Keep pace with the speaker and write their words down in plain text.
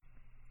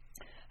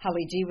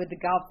Holly G with the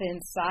Golf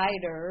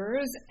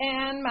Insiders,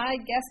 and my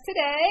guest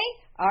today,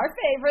 our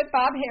favorite,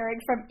 Bob Harig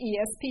from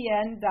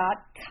ESPN.com.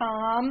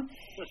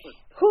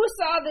 Who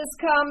saw this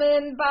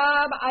coming,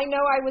 Bob? I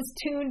know I was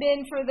tuned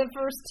in for the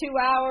first 2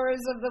 hours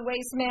of the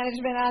Waste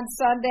Management on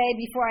Sunday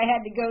before I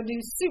had to go do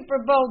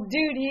Super Bowl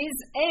duties,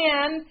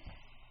 and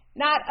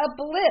not a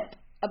blip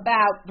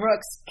about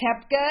Brooks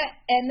Koepka.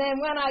 And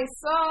then when I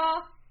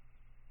saw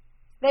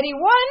that he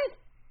won,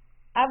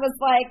 I was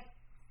like,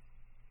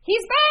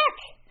 he's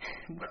back.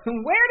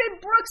 Where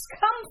did Brooks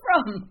come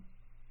from?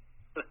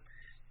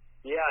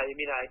 Yeah, I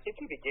mean, I think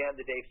he began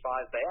the day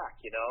 5 back,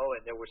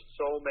 and there were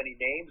so many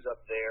names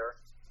up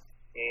there.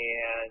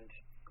 And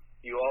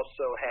you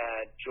also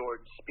had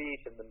Jordan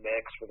Spieth in the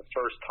mix for the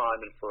first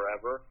time in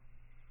forever.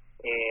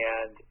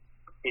 And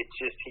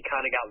he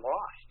kind of got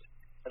lost.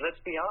 And let's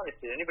be honest,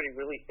 did anybody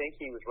really think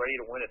he was ready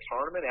to win a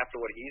tournament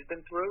after what he's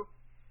been through?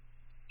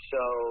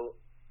 So,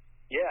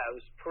 yeah, it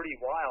was pretty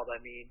wild.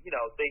 I mean,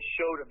 they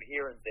showed him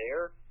here and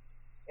there.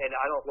 And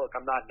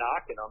I'm not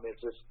knocking him. It's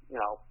just,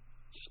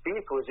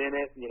 Spieth was in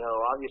it.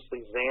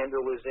 Obviously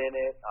Xander was in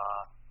it.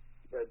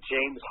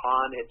 James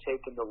Hahn had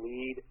taken the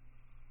lead.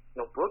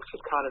 Brooks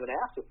was kind of an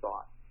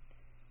afterthought.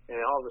 And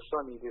all of a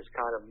sudden he just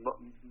kind of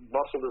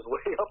muscled his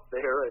way up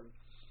there, and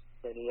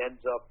he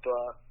ends up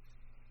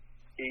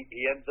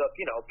he ends up,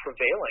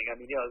 prevailing. I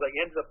mean, he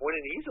ends up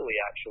winning easily,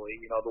 actually,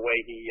 the way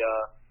he,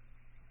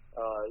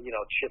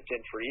 chipped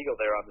in for eagle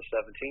there on the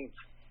 17th.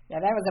 Yeah,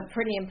 that was a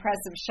pretty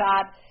impressive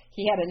shot.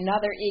 He had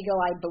another eagle,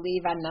 I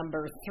believe, on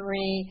number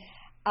 3.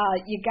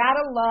 You got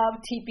to love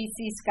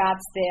TPC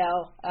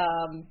Scottsdale,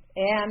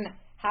 and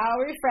how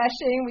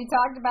refreshing. We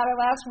talked about it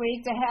last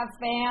week to have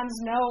fans.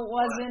 No, it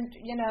wasn't,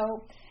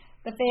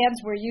 the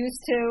fans we're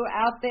used to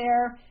out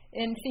there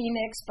in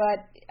Phoenix, but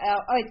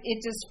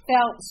it just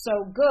felt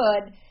so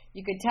good.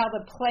 You could tell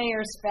the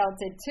players felt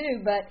it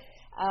too, but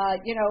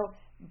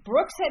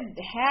Brooks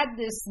had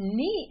this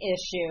knee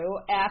issue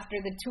after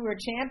the Tour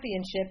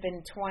Championship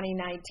in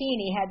 2019.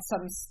 He had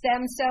some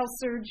stem cell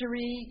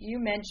surgery, you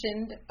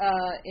mentioned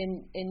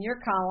in your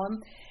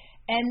column,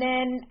 and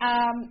then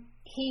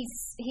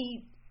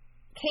he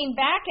came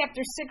back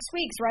after 6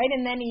 weeks, right?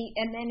 And then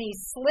he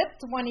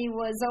slipped when he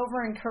was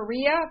over in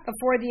Korea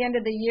before the end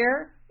of the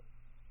year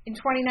in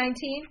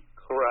 2019?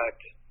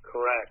 Correct.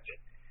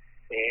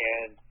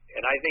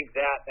 And I think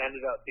that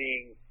ended up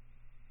being,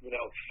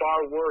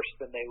 far worse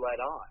than they let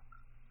on,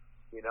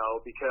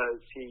 because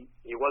he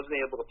wasn't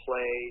able to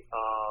play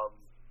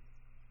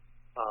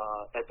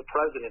at the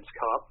President's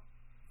Cup,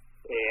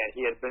 and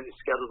he had been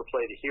scheduled to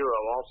play the Hero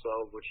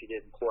also, which he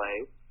didn't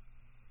play.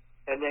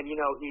 And then, he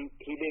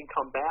didn't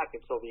come back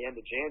until the end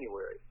of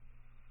January.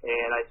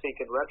 And I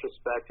think in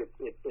retrospect,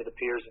 it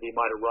appears that he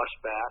might have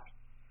rushed back,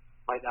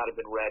 might not have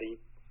been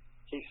ready.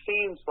 He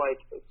seems like,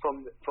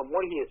 from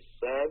what he has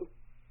said,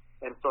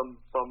 and from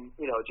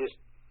just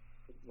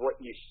what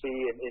you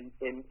see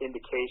in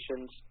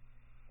indications,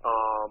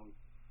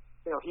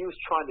 he was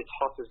trying to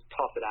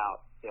tough it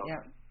out,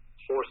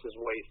 force his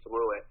way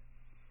through it.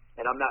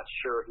 And I'm not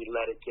sure he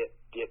let it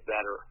get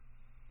better.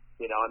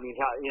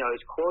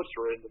 His quotes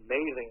were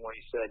amazing when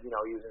he said, he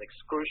was in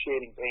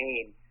excruciating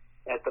pain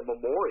at the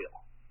Memorial,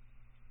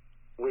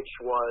 which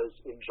was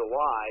in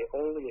July,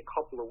 only a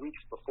couple of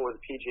weeks before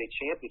the PGA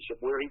Championship,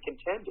 where he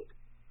contended.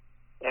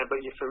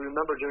 But if you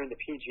remember during the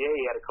PGA,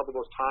 he had a couple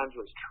of those times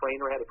where his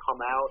trainer had to come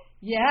out.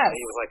 Yes. And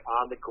he was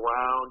on the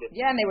ground. And,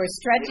 and they were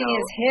stretching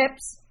his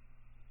hips.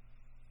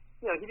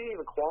 He didn't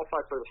even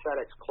qualify for the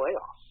FedEx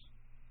playoffs.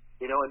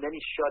 And then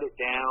he shut it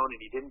down, and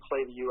he didn't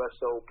play the U.S.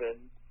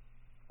 Open.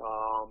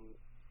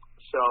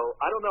 So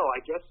I don't know.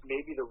 I guess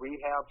maybe the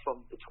rehab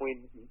from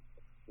between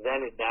then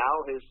and now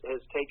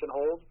has taken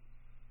hold.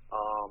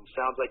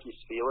 Sounds like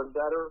he's feeling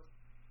better.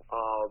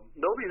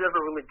 Nobody's ever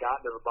really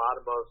gotten to the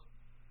bottom of,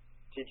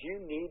 did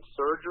you need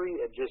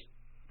surgery and just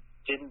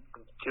didn't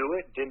do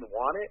it, didn't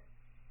want it?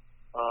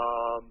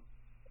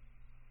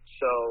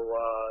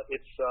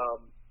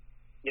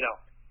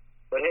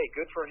 But hey,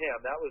 good for him.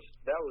 I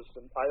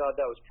thought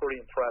that was pretty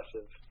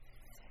impressive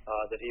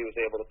that he was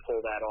able to pull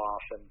that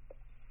off. And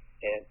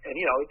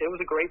it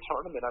was a great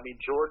tournament. I mean,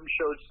 Jordan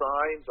showed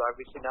signs.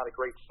 Obviously, not a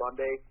great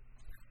Sunday.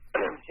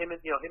 him and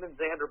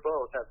Xander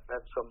both have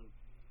some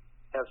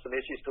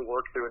issues to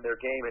work through in their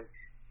game, and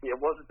it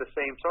wasn't the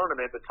same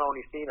tournament, but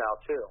Tony Finau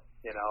too.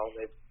 They're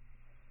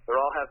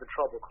all having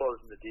trouble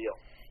closing the deal.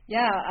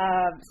 Yeah,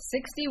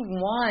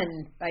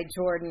 61 by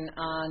Jordan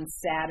on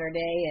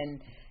Saturday,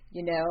 and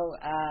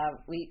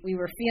we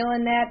were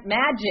feeling that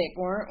magic,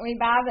 weren't we,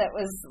 Bob? It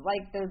was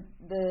like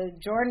the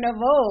Jordan of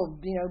old,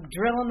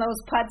 drilling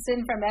those putts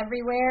in from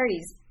everywhere.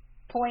 He's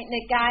pointing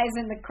at guys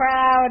in the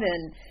crowd,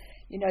 and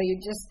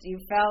you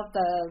felt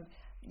the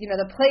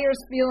players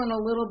feeling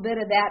a little bit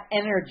of that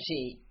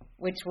energy,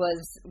 which was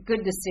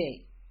good to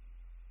see.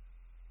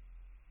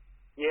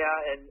 Yeah,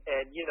 and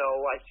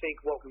I think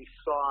what we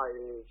saw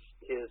is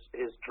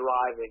his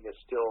driving is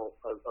still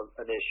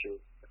an issue.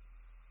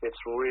 It's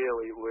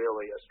really,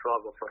 really a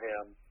struggle for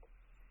him.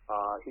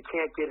 He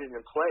can't get it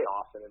in play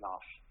often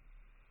enough.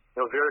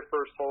 Very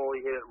first hole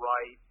he hit it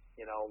right.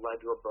 led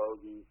to a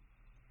bogey.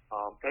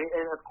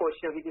 And of course,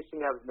 he just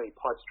didn't have as many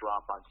putts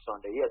drop on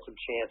Sunday. He had some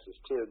chances,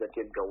 too, that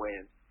didn't go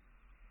in.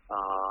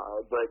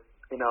 But,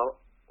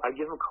 I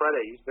give him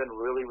credit. He's been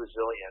really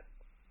resilient.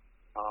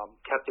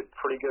 Kept a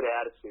pretty good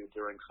attitude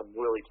during some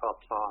really tough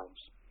times.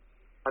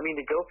 I mean,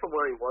 to go from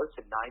where he was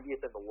to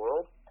 90th in the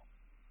world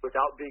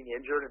without being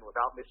injured and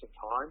without missing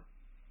time,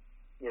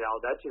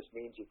 that just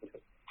means you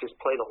just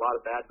played a lot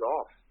of bad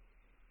golf.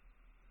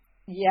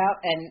 Yeah,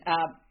 and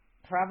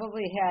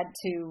probably had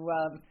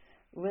to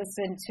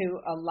listen to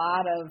a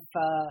lot of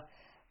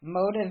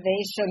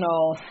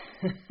motivational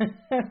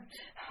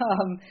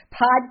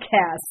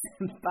podcasts,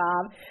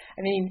 Bob.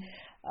 I mean,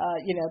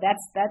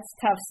 that's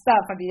tough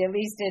stuff. I mean, at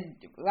least in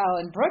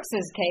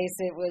Brooks's case,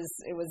 it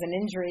was an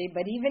injury,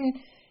 but even,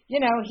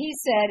 he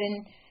said,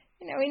 and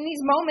in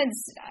these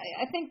moments,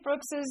 I think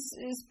Brooks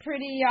is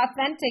pretty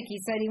authentic. He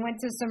said he went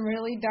to some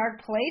really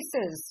dark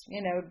places,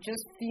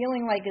 just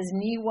feeling like his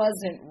knee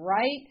wasn't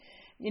right,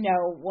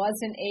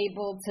 wasn't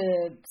able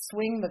to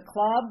swing the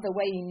club the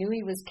way he knew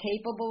he was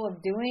capable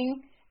of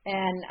doing.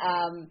 And,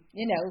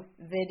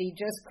 that he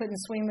just couldn't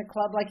swing the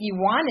club like he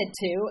wanted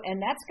to.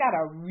 And that's got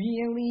to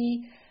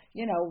really,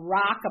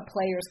 rock a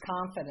player's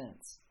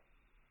confidence.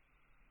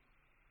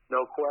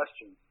 No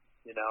question,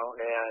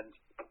 and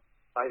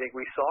I think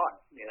we saw it.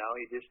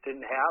 He just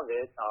didn't have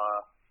it.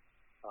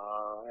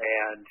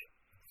 And,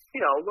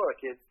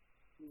 look,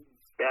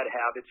 bad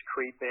habits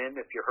creep in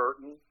if you're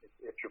hurting.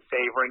 If you're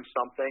favoring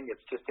something,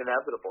 it's just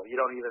inevitable. You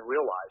don't even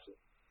realize it.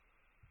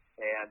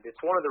 And it's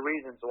one of the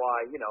reasons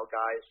why,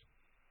 guys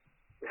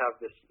have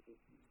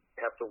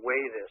to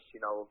weigh this.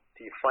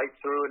 Do you fight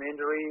through an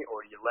injury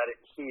or do you let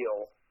it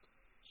heal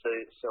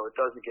so it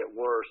doesn't get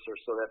worse, or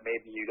so that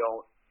maybe you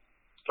don't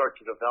start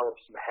to develop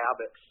some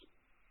habits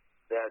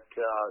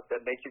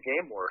that make your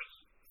game worse?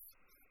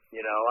 I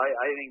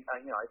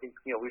think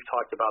we've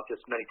talked about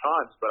this many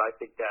times, but I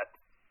think that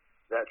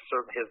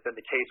certainly has been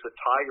the case with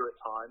Tiger at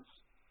times.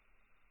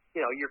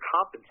 You're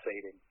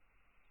compensating,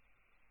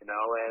 and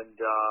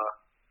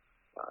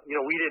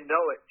we didn't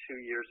know it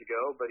 2 years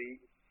ago, but he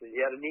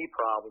had a knee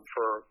problem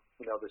for,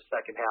 the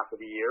second half of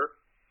the year,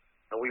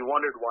 and we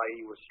wondered why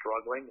he was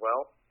struggling.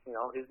 Well,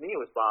 his knee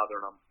was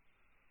bothering him.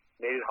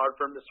 Made it hard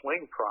for him to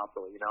swing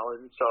properly,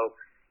 and so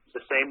it's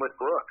the same with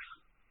Brooks.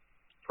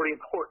 Pretty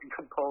important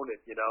component,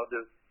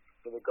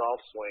 to the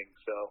golf swing.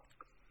 So,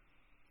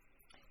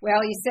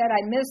 well, he said,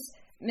 I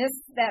miss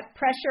that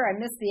pressure. I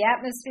miss the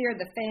atmosphere,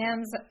 the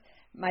fans.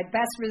 My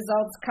best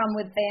results come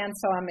with fans,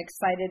 so I'm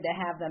excited to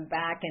have them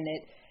back. And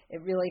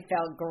it really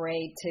felt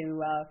great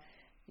to,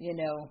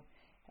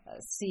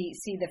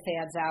 see the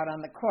fans out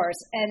on the course.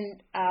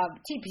 And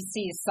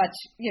TPC is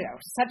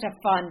such a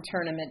fun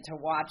tournament to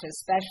watch,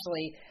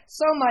 especially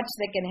so much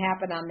that can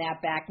happen on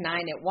that back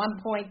nine. At one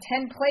point,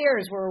 10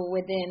 players were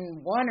within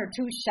 1 or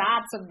 2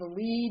 shots of the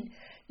lead,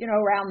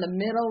 around the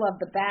middle of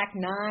the back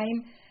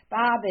nine,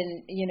 Bob.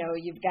 And,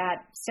 you've got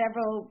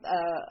several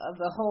of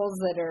the holes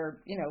that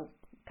are,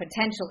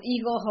 potential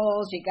eagle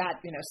holes. You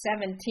got,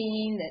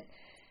 17 that,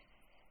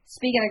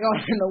 speaking of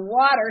going in the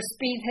water,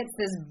 Spieth hits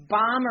this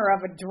bomber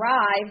of a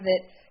drive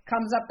that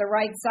comes up the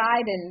right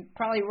side and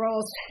probably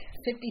rolls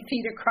 50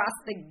 feet across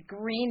the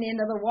green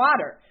into the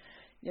water.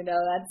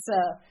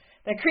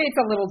 That creates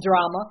a little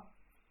drama.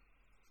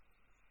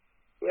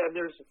 Yeah,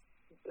 there's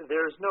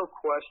no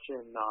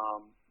question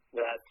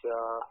that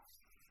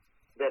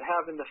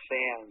having the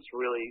fans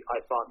really,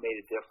 I thought, made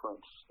a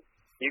difference.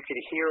 You could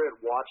hear it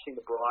watching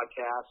the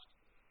broadcast.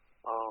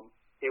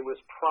 It was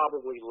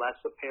probably less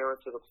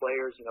apparent to the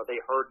players.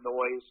 They heard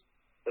noise,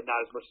 but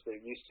not as much as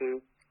they're used to.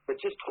 But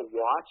just to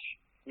watch,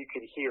 you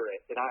could hear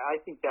it. And I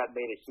think that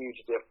made a huge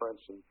difference.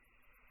 And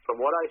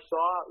from what I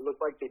saw, it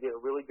looked like they did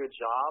a really good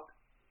job.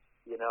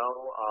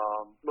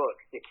 Look,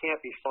 it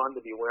can't be fun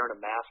to be wearing a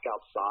mask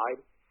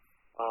outside,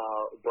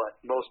 but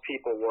most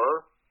people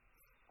were.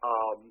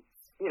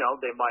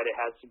 They might have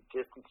had some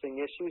distancing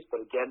issues,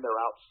 but again,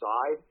 they're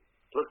outside.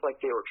 It looked like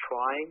they were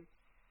trying.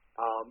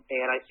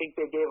 And I think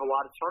they gave a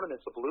lot of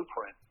tournaments a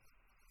blueprint,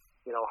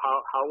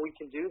 how we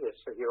can do this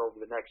here over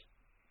the next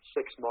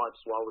 6 months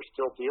while we're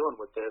still dealing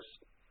with this.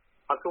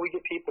 How can we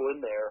get people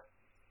in there,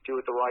 do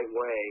it the right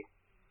way,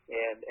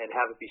 and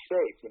have it be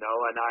safe, And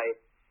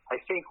I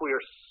think we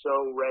are so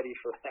ready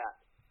for that.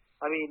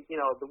 I mean,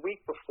 the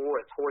week before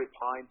at Torrey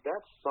Pines,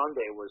 that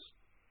Sunday was,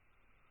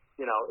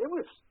 it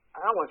was,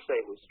 I don't want to say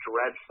it was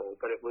dreadful,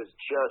 but it was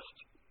just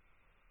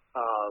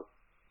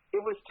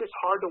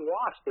hard to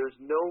watch. There's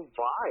no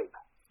vibe.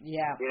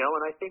 Yeah.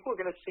 And I think we're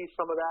going to see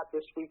some of that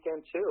this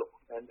weekend too,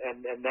 and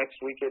next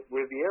week at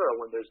Riviera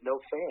when there's no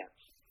fans.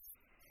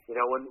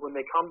 When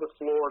they come to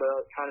Florida,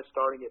 kind of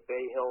starting at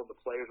Bay Hill, the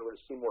players are going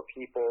to see more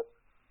people.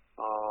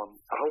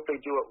 I hope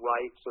they do it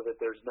right so that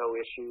there's no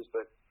issues.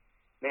 But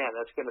man,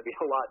 that's going to be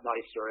a lot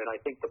nicer, and I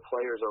think the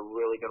players are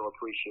really going to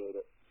appreciate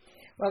it.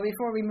 Well,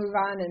 before we move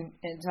on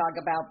and talk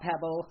about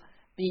Pebble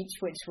Beach,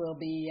 which will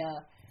be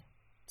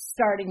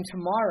starting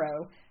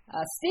tomorrow,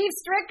 Steve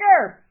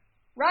Stricker,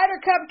 Ryder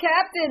Cup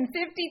captain,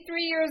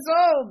 53 years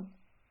old,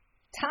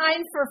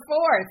 tied for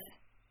 4th.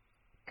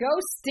 Go,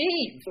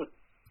 Steve.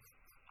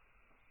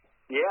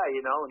 Yeah,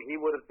 and he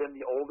would have been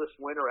the oldest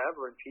winner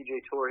ever in PGA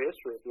Tour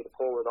history if he had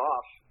pulled it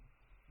off.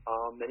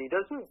 And he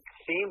doesn't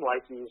seem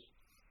like he's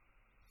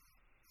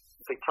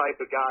the type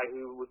of guy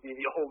who would be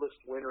the oldest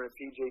winner in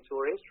PGA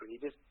Tour history.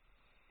 He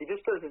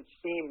just doesn't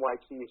seem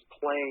like he's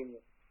playing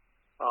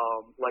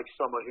like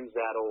someone who's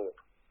that old.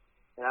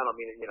 And I don't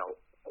mean it,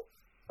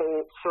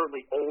 old,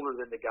 certainly older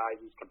than the guys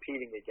he's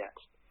competing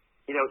against.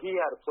 He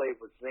had to play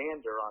with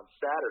Xander on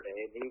Saturday,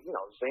 and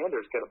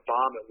Xander's going to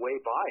bomb it way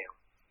by him.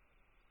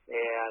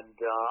 And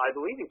I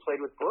believe he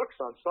played with Brooks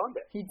on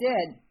Sunday. He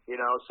did.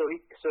 So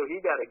he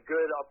got a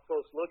good up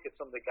close look at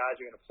some of the guys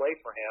who are going to play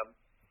for him.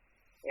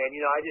 And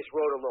I just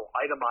wrote a little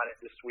item on it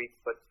this week.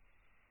 But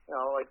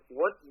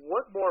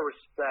what more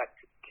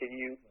respect can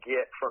you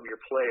get from your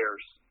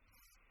players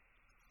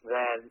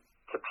than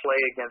to play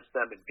against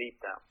them and beat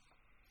them?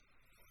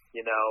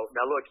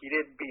 Now look, he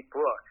didn't beat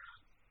Brooks,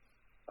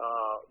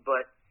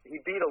 but he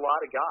beat a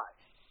lot of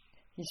guys.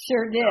 He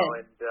sure did.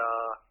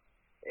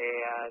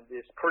 And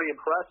it's pretty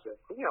impressive.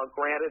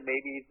 Granted,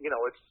 maybe he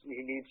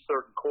needs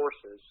certain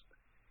courses,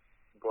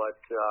 but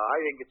I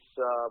think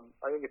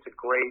it's a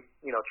great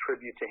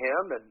tribute to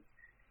him, and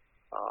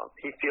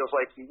he feels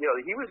like he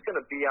was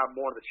going to be on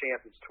more of the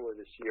Champions Tour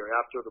this year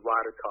after the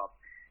Ryder Cup.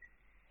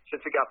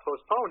 Since it got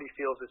postponed, he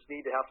feels this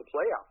need to have to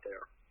play out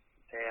there,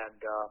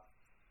 and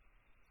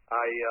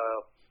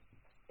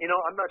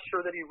I'm not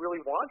sure that he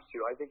really wants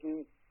to. I think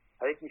he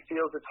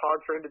feels it's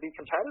hard for him to be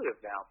competitive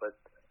now, but.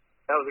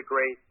 That was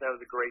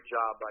a great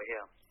job by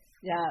him.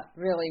 Yeah, it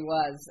really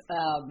was.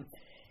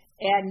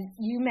 And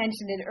you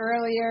mentioned it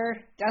earlier,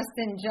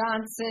 Dustin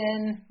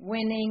Johnson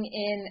winning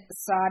in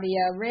Saudi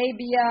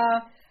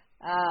Arabia,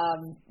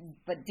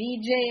 but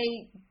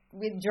DJ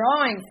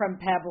withdrawing from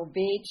Pebble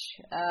Beach,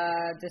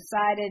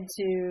 decided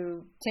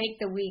to take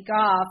the week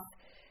off,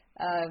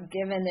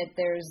 given that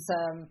there's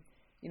the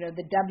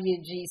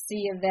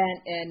WGC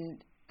event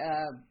and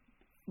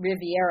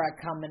Riviera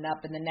coming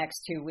up in the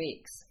next 2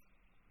 weeks.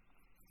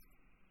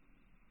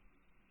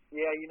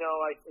 Yeah,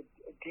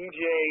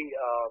 DJ,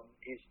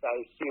 I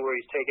see where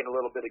he's taking a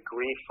little bit of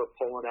grief for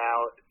pulling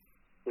out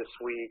this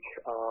week.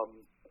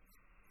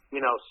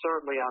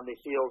 Certainly on the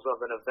heels of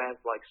an event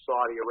like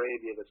Saudi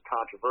Arabia that's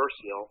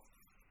controversial,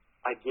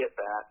 I get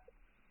that.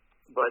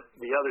 But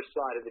the other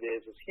side of it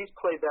is he's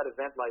played that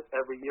event like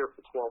every year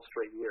for 12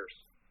 straight years.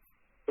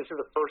 This is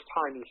the first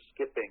time he's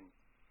skipping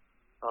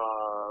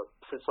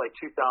since like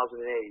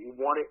 2008. He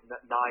won it in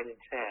 9 and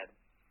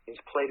 10.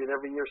 He's played it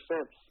every year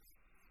since.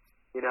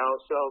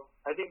 So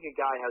I think a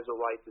guy has a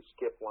right to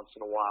skip once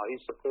in a while.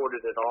 He's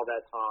supported it all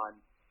that time,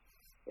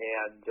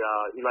 and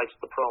he likes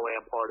the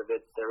Pro-Am part of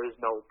it. There is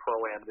no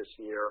Pro-Am this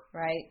year.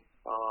 Right.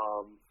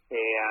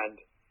 And,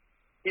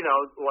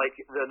 like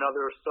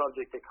another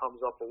subject that comes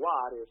up a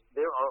lot is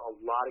there are a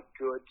lot of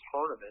good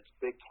tournaments,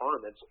 big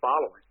tournaments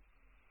following.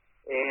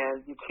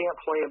 And you can't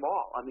play them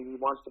all. I mean, he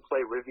wants to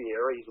play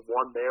Riviera. He's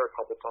won there a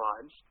couple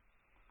times.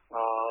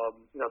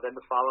 Then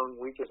the following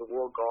week is a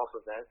World Golf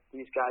event.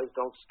 These guys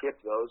don't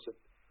skip those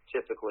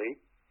typically.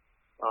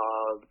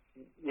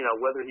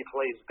 Whether he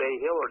plays Bay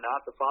Hill or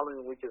not, the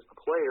following week is the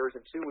Players,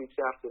 and 2 weeks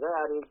after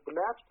that is the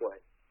match play.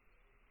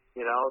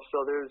 So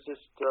there's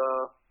just,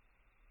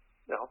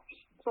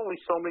 it's only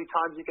so many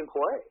times you can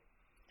play.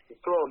 You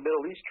throw a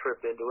Middle East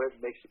trip into it,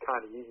 it makes it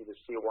kind of easy to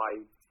see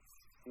why he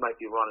might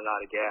be running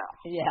out of gas.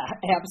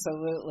 Yeah,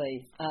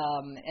 absolutely.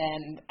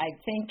 And I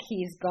think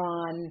he's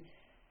gone...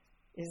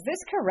 Is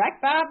this correct,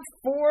 Bob?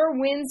 4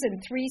 wins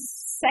and 3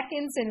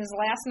 seconds in his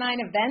last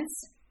 9 events?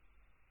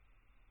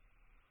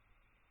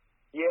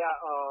 Yeah,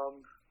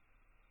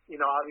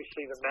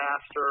 obviously the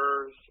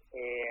Masters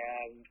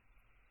and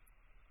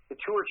the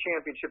Tour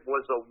Championship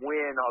was a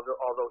win,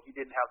 although he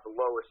didn't have the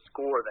lowest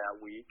score that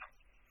week,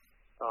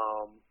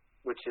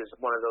 which is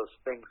one of those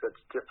things that's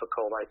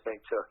difficult, I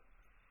think, to,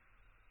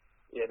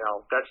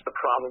 that's the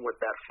problem with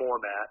that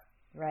format.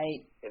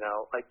 Right.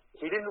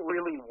 He didn't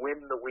really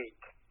win the week,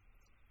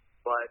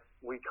 but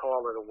we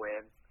call it a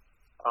win.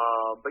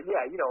 But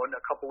yeah, in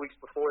a couple weeks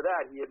before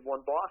that, he had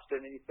won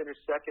Boston and he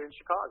finished second in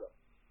Chicago.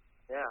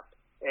 Yeah.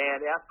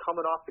 And after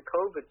coming off the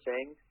COVID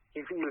thing,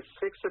 he was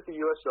 6th at the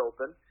U.S.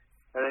 Open,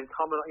 and then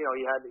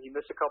he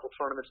missed a couple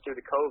tournaments due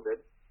to COVID,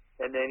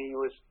 and then he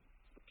was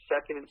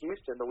second in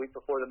Houston the week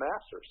before the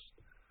Masters.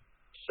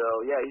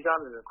 So yeah, he's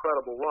on an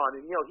incredible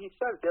run. And he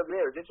said the other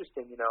day, it was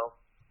interesting.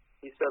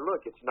 He said,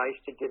 look, it's nice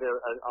to get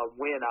a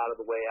win out of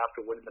the way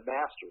after winning the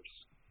Masters.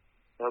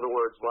 In other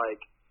words,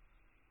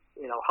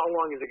 how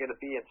long is it going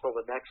to be until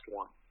the next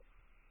one?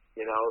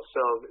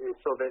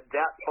 So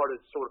that part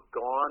is sort of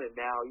gone, and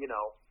now,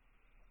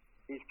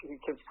 he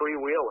can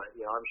freewheel it.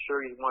 I'm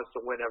sure he wants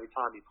to win every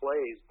time he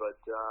plays, but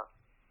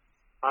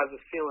I have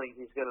a feeling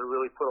he's going to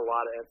really put a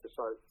lot of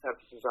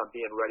emphasis on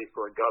being ready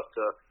for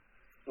Augusta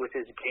with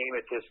his game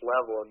at this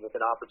level and with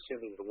an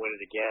opportunity to win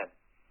it again.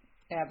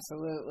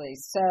 Absolutely.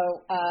 So,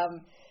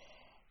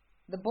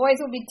 the boys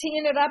will be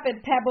teeing it up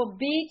at Pebble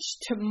Beach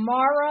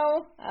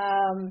tomorrow.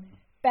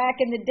 Back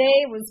in the day,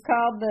 it was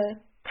called the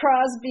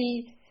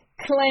Crosby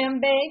Clam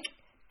Bake.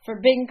 for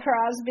Bing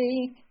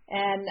Crosby,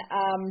 and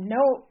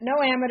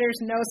no amateurs,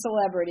 no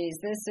celebrities.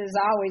 This has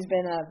always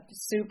been a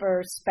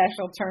super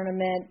special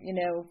tournament.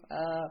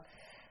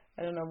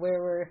 I don't know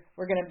where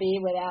we're going to be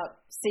without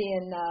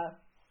seeing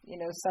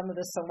some of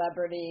the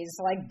celebrities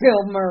like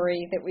Bill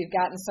Murray that we've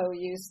gotten so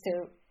used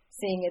to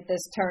seeing at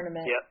this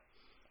tournament. Yep.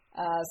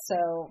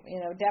 So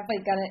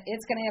definitely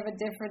it's gonna have a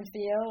different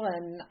feel,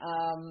 and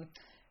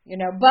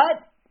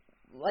but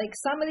like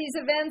some of these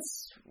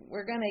events,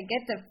 we're gonna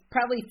get to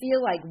probably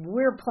feel like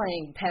we're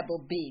playing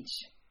Pebble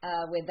Beach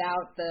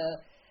without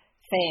the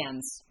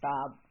fans,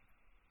 Bob.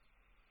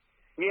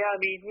 Yeah, I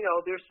mean,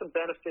 there's some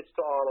benefits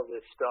to all of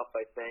this stuff.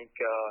 I think,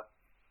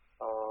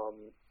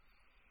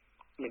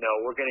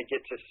 we're going to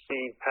get to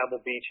see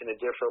Pebble Beach in a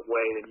different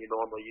way than you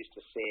normally used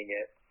to seeing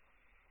it,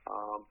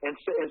 and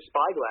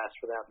Spyglass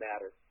for that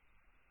matter.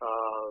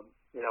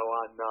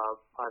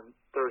 On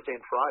Thursday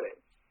and Friday.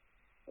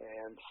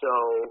 And so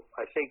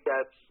I think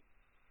that's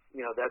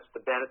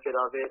the benefit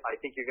of it. I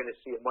think you're going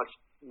to see a much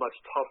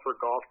tougher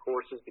golf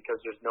courses because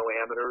there's no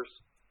amateurs.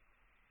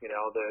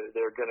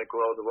 They're going to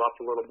grow the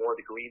rough a little more.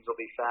 The greens will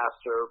be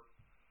faster.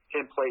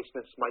 Pin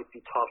placements might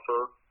be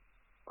tougher.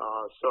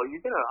 So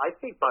I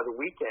think by the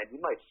weekend, you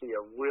might see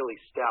a really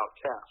stout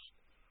test.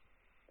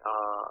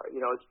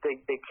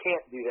 They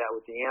can't do that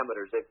with the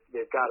amateurs.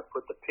 They've got to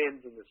put the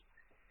pins in this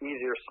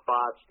easier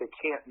spots. They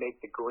can't make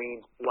the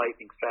greens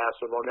lightning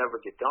faster. They'll never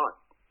get done.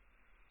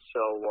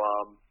 So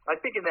I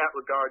think in that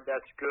regard,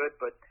 that's good.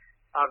 But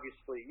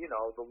obviously,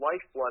 the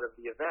lifeblood of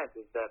the event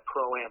is that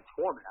Pro-Am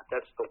format.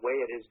 That's the way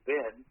it has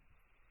been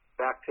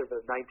back to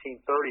the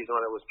 1930s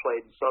when it was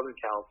played in Southern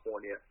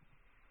California.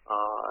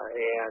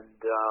 And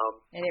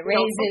it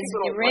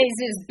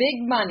raises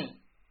big money.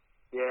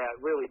 Yeah,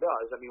 it really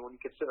does. I mean, when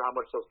you consider how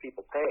much those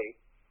people pay.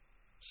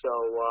 So,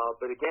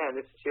 but again,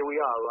 here we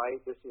are,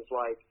 right? This is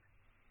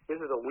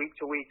a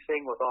week-to-week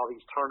thing with all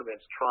these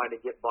tournaments trying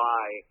to get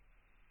by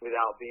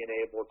without being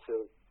able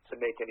to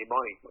make any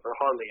money or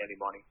hardly any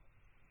money.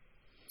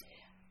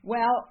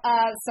 Well,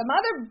 some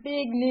other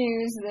big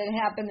news that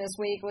happened this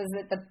week was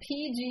that the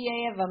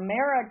PGA of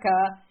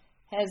America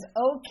has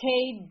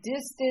okayed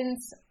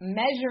distance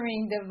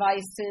measuring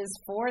devices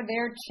for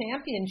their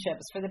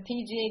championships, for the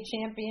PGA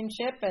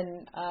Championship,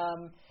 and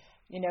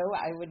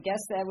I would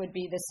guess that would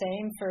be the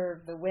same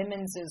for the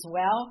women's as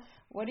well.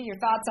 What are your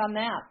thoughts on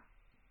that?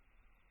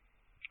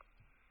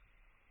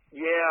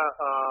 Yeah,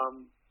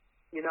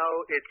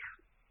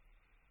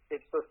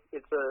 it's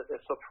a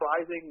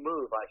surprising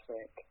move, I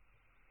think.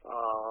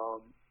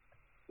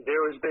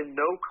 There has been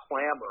no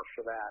clamor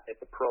for that at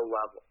the pro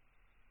level.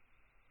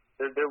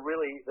 There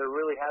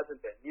really hasn't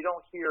been. You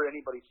don't hear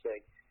anybody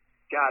say,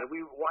 "God,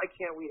 why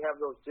can't we have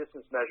those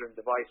distance measuring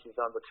devices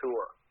on the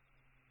tour?"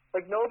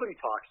 Like nobody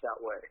talks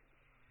that way.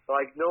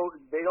 Like no,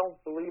 they don't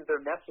believe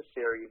they're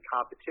necessary in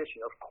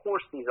competition. Of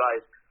course, these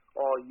guys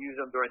all use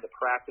them during the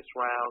practice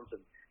rounds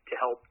and to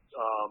help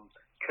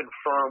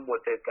confirm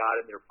what they've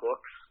got in their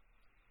books.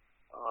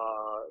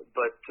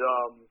 But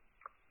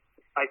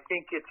I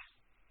think it's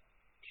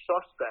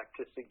suspect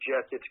to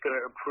suggest it's going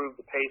to improve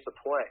the pace of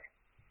play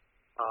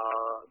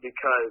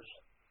because,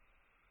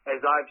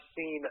 as I've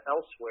seen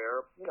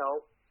elsewhere,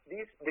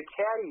 the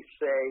caddies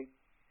say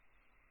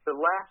the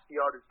last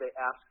yardage they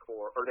ask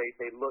for or they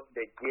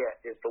get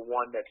is the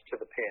one that's to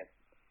the pin.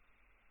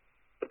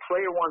 The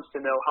player wants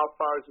to know how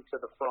far is it to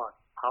the front,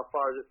 how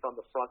far is it from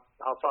the front,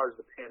 how far is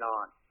the pin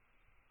on.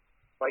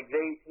 Like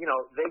they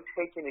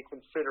take into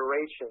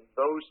consideration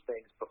those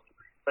things.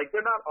 Like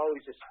they're not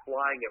always just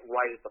flying it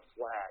right at the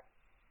flag.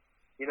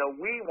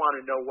 We want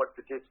to know what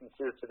the distance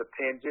is to the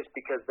pin just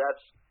because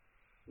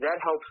that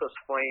helps us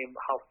frame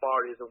how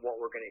far it is and what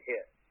we're going to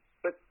hit.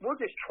 But we're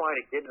just trying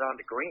to get it on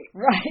the green.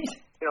 Right.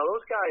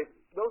 Those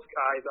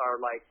guys are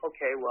like,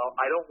 okay, well,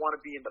 I don't want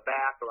to be in the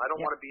back or I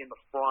don't want to be in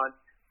the front.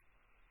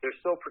 They're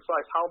so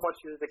precise. How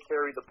much is it to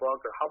carry the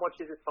bunker? How much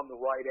is it from the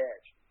right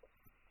edge?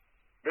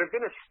 They're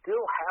going to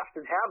still have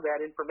to have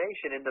that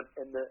information in the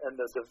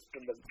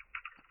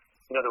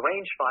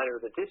rangefinder,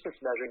 the distance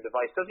measuring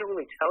device doesn't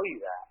really tell you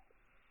that.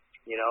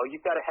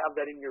 You've got to have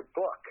that in your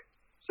book.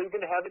 So you're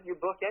going to have it in your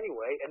book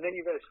anyway, and then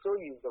you're going to still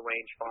use the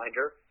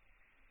rangefinder.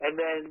 And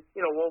then,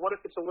 what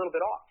if it's a little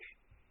bit off?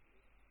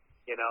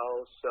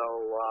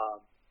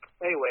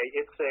 Anyway,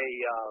 it's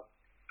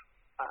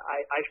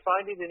I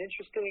find it an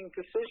interesting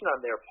decision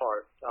on their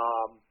part.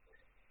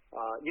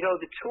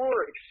 The tour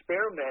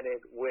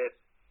experimented with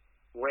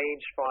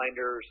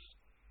rangefinders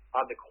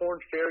on the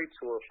Korn Ferry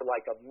Tour for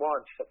like a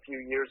month a few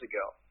years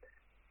ago.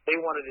 They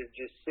wanted to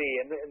just see,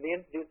 and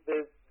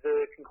the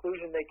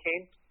conclusion they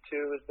came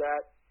to is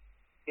that,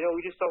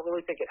 we just don't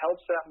really think it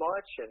helps that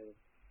much and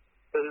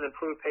doesn't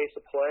improve pace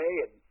of play.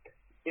 And,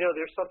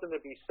 there's something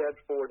to be said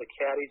for the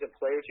caddies and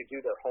players who do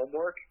their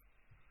homework,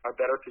 are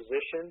better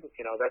positioned.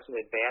 That's an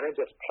advantage.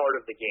 That's part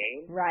of the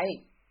game.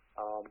 Right.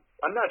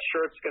 I'm not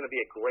sure it's going to be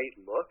a great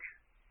look,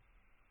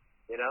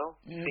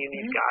 seeing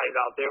these guys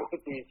out there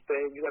with these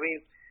things. I mean,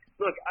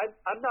 look, I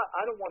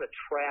don't want to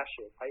trash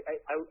it.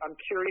 I'm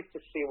curious to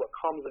see what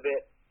comes of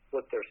it.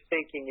 what their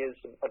thinking is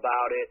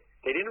about it.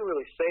 They didn't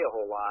really say a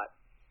whole lot,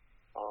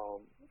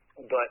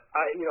 but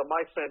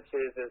my sense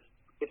is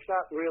it's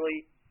not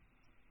really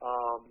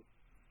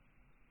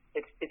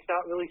it's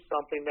not really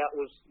something that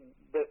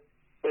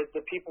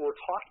the people were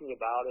talking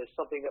about as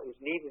something that was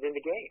needed in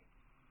the game.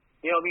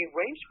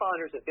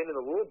 Rangefinders have been in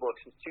the rule book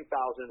since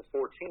 2014,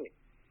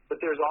 but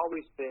there's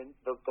always been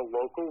the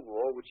local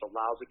rule which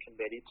allows a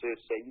committee to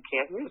say you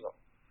can't use them.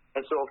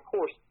 And so, of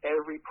course,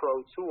 every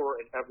pro tour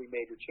and every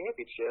major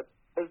championship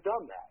has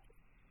done that.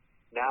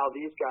 Now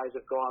these guys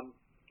have gone,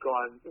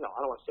 I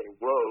don't want to say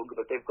rogue,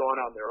 but they've gone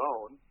on their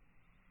own.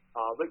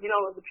 But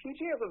the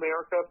PGA of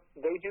America,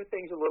 they do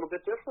things a little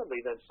bit differently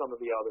than some of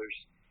the others.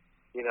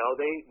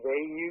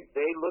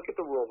 They look at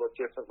the rule book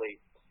differently.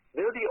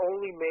 They're the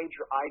only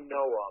major I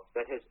know of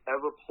that has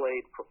ever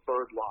played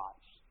preferred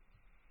lies.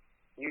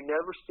 You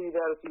never see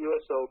that at the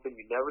U.S. Open.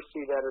 You never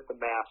see that at the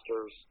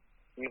Masters.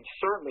 You'd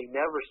certainly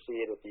never see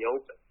it at the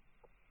Open,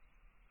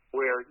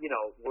 where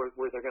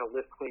they're going to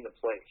lift, clean, and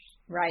place.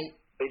 Right.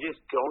 They just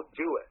don't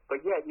do it.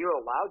 But yet you're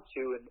allowed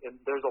to, and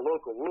there's a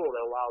local rule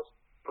that allows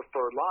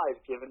preferred lies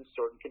given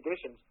certain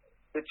conditions.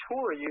 The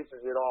tour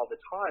uses it all the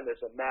time as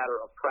a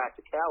matter of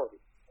practicality.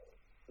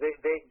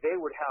 They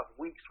would have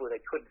weeks where they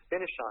couldn't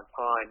finish on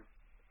time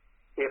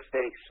if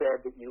they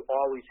said that you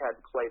always had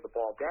to play the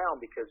ball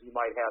down because you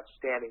might have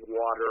standing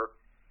water,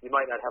 you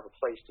might not have a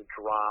place to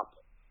drop.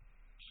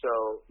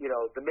 So,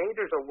 the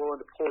majors are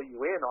willing to pull you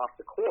in off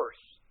the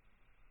course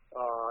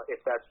if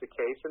that's the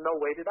case, and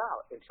they'll wait it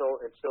out but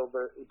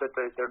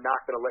they're not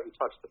going to let you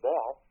touch the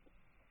ball.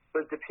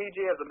 But the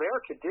PGA of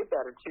America did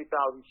that in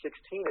 2016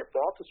 at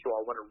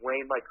Baltusrol when it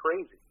rained like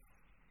crazy.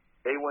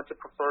 They went to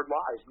preferred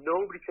lies.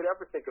 Nobody could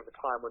ever think of a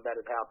time when that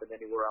had happened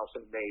anywhere else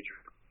in a major.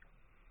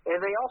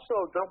 And they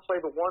also don't play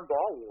the one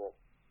ball rule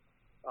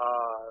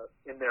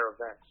in their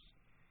events,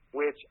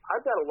 which I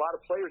bet a lot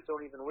of players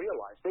don't even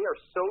realize. They are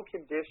so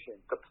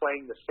conditioned to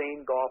playing the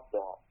same golf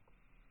ball.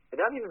 And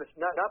not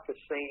the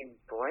same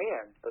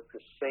brand, but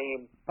the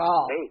same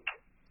ball make.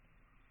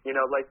 You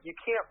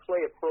can't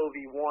play a Pro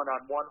V1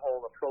 on one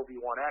hole, a Pro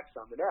V1X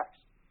on the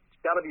next.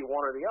 It's got to be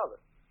one or the other.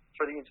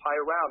 For the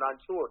entire round on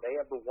tour, they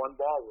have the one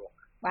ball rule.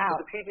 Wow.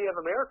 So the PGA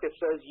of America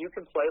says you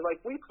can play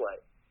like we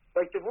play.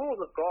 Like the rules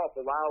of golf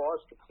allow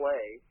us to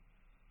play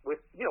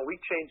with, we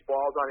change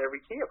balls on every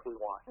tee if we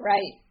want.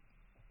 Right.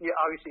 You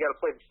obviously got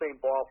to play the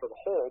same ball for the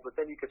hole, but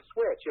then you could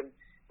switch. And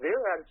their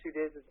attitude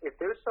is if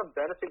there's some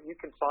benefit you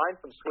can find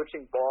from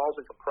switching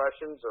balls and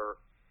compressions or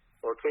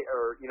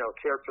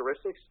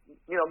characteristics,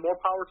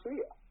 more power to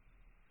you.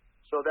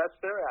 So that's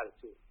their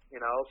attitude,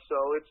 So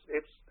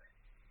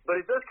but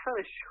it does kind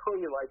of show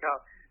you like how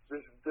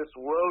this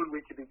road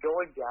we could be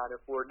going down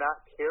if we're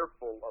not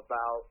careful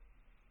about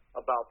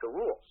the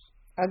rules.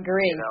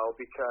 Agree.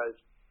 Because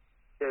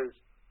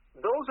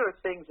those are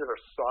things that are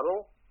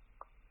subtle.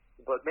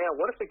 But man,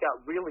 what if it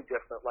got really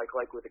different, like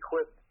with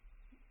equipment?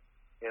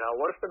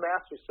 What if the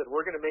Masters said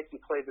we're going to make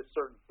you play this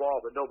certain ball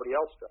but nobody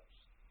else does?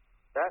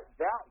 That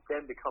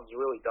then becomes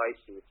really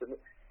dicey. It's a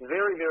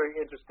very, very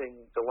interesting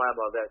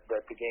dilemma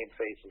that the game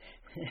faces.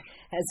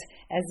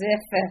 as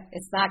if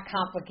it's not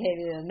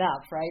complicated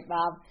enough, right,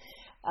 Bob?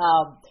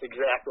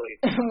 Exactly.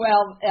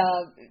 Well,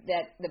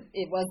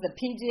 it was the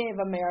PGA of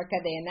America.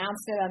 They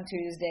announced it on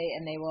Tuesday,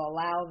 and they will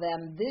allow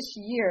them this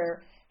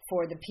year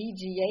for the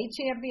PGA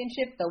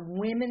Championship, the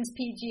Women's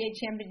PGA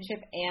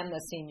Championship, and the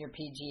Senior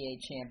PGA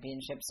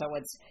Championship. So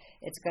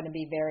it's going to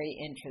be very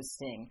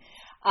interesting.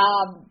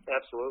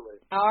 Absolutely.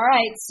 All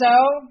right.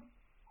 So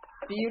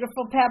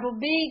beautiful Pebble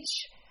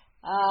Beach.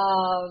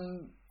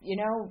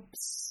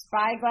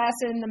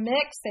 Spyglass in the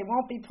mix. They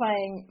won't be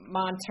playing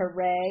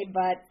Monterey,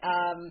 but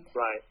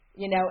right.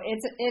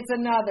 It's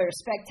another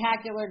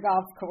spectacular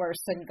golf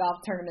course and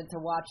golf tournament to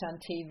watch on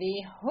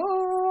TV.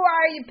 Who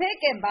are you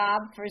picking,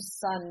 Bob, for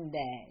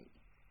Sunday?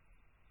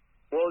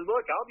 Well,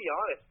 look, I'll be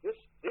honest.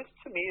 This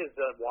to me is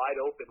a wide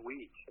open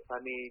week.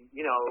 I mean,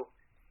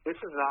 this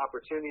is an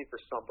opportunity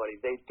for somebody.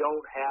 They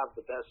don't have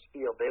the best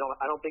field.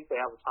 I don't think they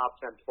have a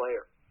top 10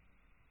 player.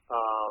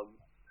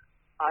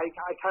 I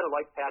kind of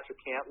like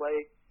Patrick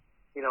Cantlay.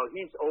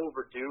 He's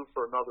overdue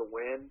for another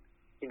win.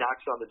 He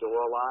knocks on the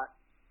door a lot.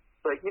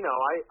 But,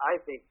 I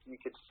think you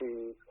could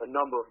see a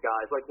number of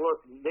guys. Like,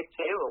 look, Nick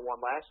Taylor won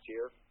last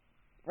year.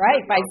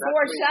 Right, by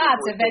 4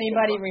 shots, if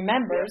anybody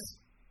remembers.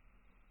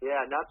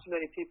 Yeah, not too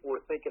many people were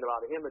thinking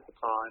about him at the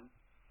time.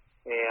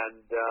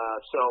 And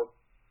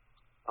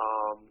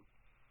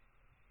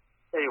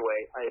anyway,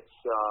 I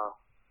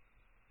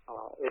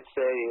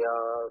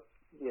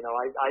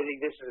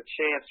think this is a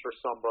chance for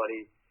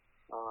somebody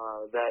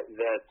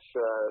that's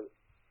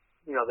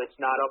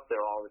not up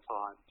there all the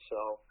time.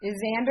 So is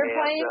Xander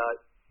playing?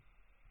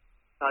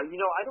 I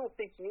don't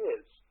think he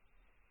is.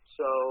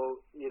 So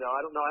I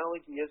don't know. I don't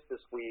think he is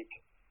this week.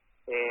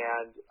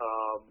 And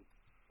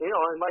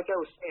and like I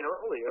was saying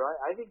earlier,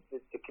 I think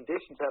that the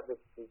conditions have the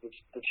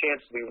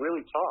chance to be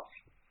really tough.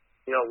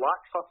 A lot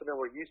tougher than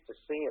we're used to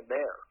seeing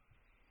there.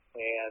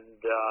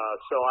 And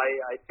so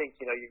I think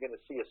you're going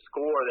to see a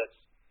score that's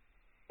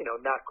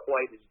not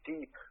quite as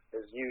deep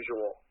as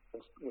usual.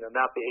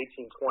 not the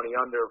 18, 20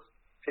 under,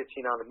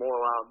 15 under, more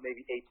around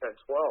maybe 8, 10,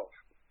 12.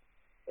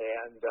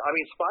 And,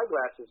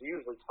 Spyglass is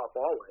usually tough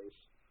always.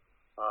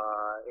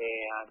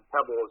 And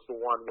Pebble is the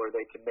one where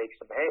they can make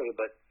some hay.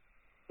 But,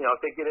 if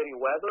they get any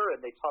weather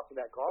and they toughen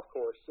that golf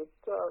course,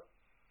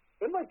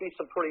 it might be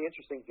some pretty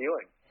interesting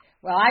viewing.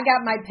 Well, I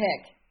got my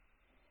pick.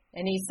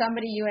 And he's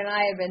somebody you and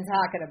I have been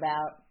talking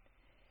about.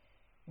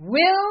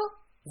 Will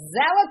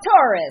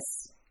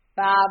Zalatoris,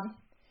 Bob,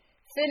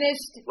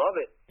 finished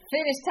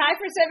tied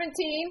for 17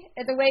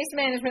 at the Waste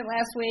Management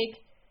last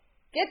week.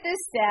 Get this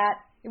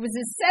stat. It was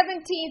his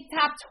 17th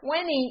top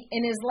 20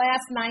 in his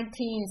last 19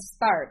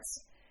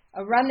 starts.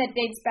 A run that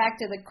dates back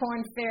to the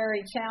Korn Ferry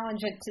Challenge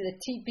to the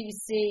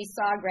TPC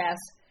Sawgrass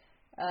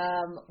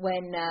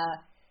when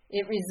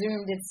it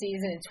resumed its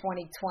season in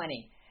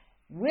 2020.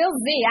 Will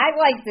Z, I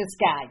like this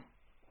guy.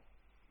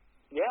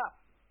 Yeah,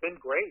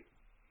 been great.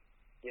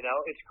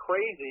 It's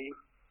crazy.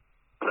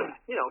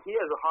 He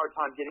has a hard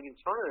time getting in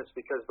tournaments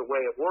because the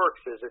way it works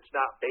is it's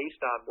not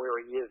based on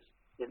where he is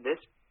in this.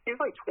 He's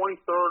like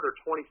 23rd or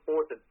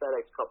 24th in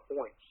FedEx Cup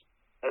points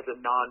as a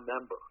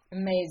non-member.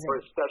 Amazing. Or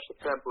a special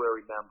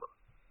temporary member.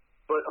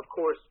 But, of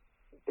course,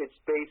 it's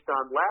based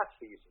on last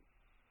season.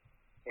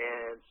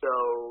 And so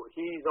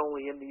he's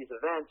only in these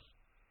events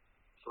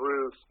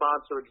through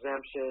sponsor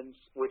exemptions,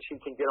 which he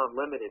can get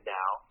unlimited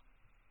now.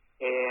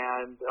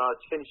 And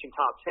it's finishing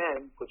top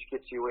 10, which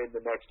gets you in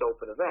the next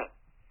open event.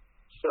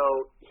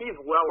 So he's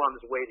well on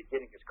his way to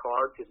getting his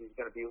card because he's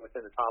going to be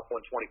within the top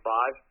 125.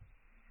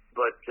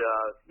 But,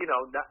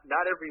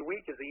 not every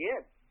week is he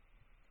in.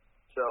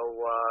 So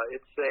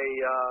it's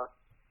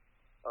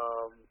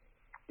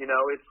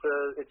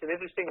it's an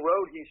interesting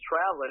road he's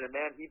traveling, and,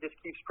 man, he just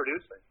keeps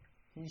producing.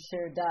 He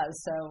sure does.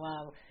 So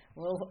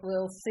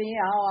we'll see.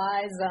 All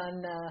eyes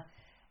on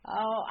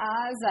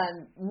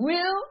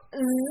Will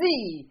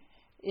Z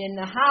in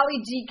the Holly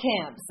G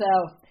camp. So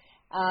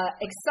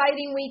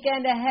exciting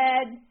weekend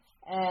ahead.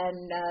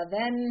 And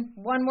then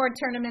one more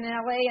tournament in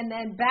LA, and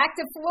then back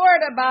to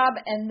Florida, Bob,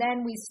 and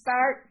then we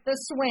start the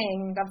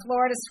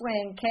Florida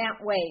swing.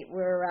 Can't wait.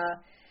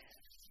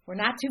 We're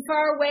not too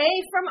far away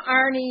from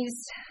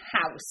Arnie's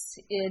house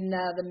in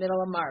the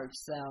middle of March,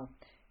 so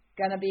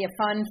gonna be a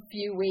fun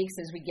few weeks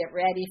as we get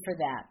ready for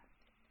that.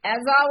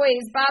 As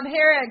always, Bob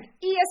Harig,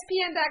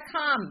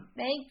 ESPN.com.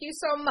 Thank you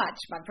so much,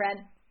 my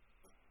friend.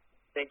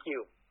 Thank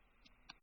you.